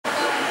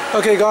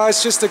Okay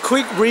guys, just a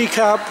quick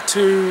recap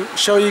to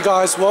show you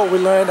guys what we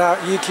learned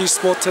at Yuki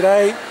Sport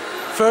today.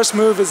 First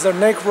move is the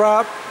neck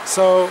wrap.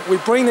 So we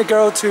bring the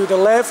girl to the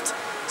left,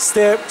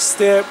 step,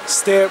 step,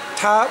 step,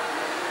 tap.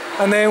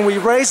 And then we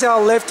raise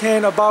our left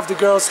hand above the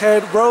girl's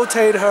head,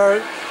 rotate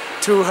her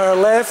to her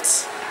left,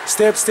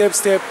 step, step,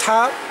 step,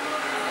 tap.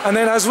 And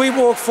then as we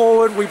walk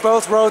forward, we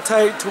both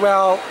rotate to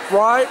our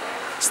right,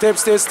 step,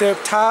 step, step,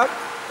 tap.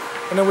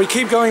 And then we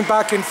keep going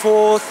back and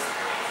forth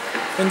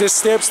in this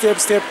step, step,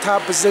 step,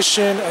 tap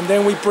position, and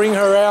then we bring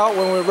her out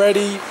when we're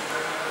ready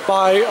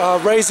by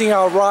raising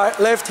our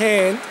left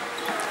hand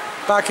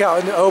back out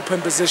in the open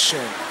position.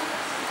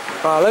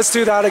 Let's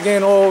do that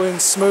again, all in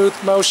smooth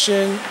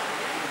motion.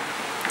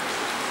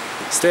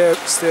 Step,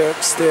 step,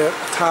 step,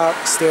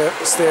 tap, step,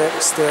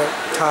 step, step,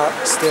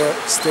 tap, step,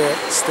 step,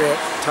 step,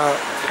 tap.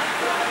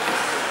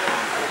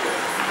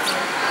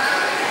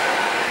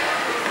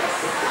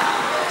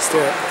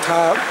 Step,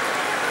 tap.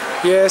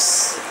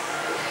 Yes.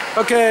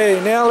 Okay,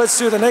 now let's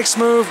do the next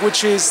move,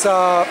 which is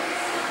the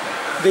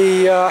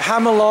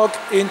hammerlock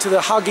into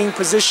the hugging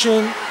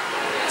position.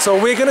 So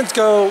we're going to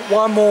go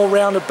one more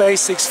round of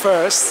basics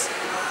first.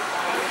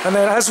 And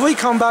then as we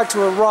come back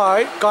to a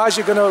right, guys,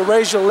 you're going to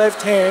raise your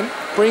left hand,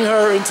 bring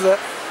her into the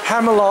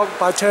hammerlock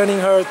by turning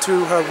her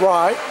to her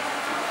right.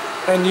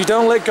 And you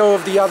don't let go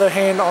of the other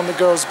hand on the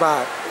girl's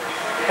back.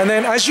 And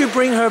then as you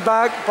bring her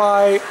back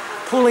by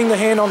pulling the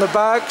hand on the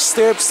back,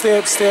 step,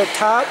 step, step,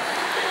 tap.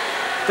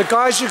 The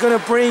guys, you're going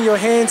to bring your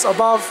hands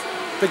above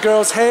the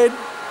girl's head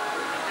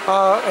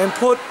and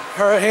put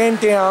her hand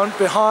down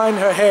behind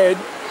her head,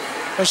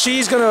 and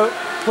she's going to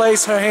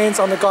place her hands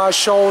on the guy's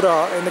shoulder,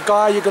 and the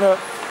guy, you're going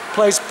to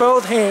place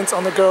both hands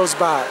on the girl's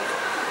back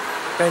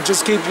and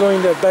just keep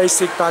doing the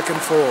basic back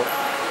and forth.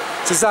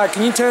 So Zach,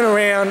 can you turn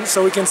around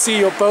so we can see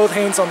your both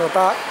hands on the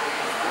back?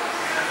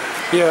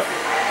 Yeah.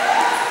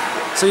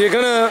 So you're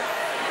going to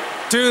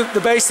do the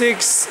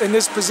basics in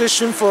this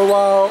position for a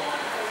while,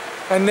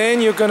 and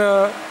then you're going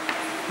to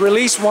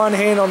release one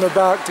hand on the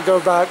back to go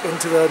back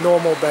into the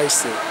normal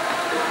basic.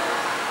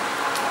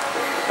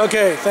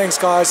 Okay, thanks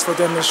guys for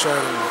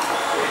demonstrating.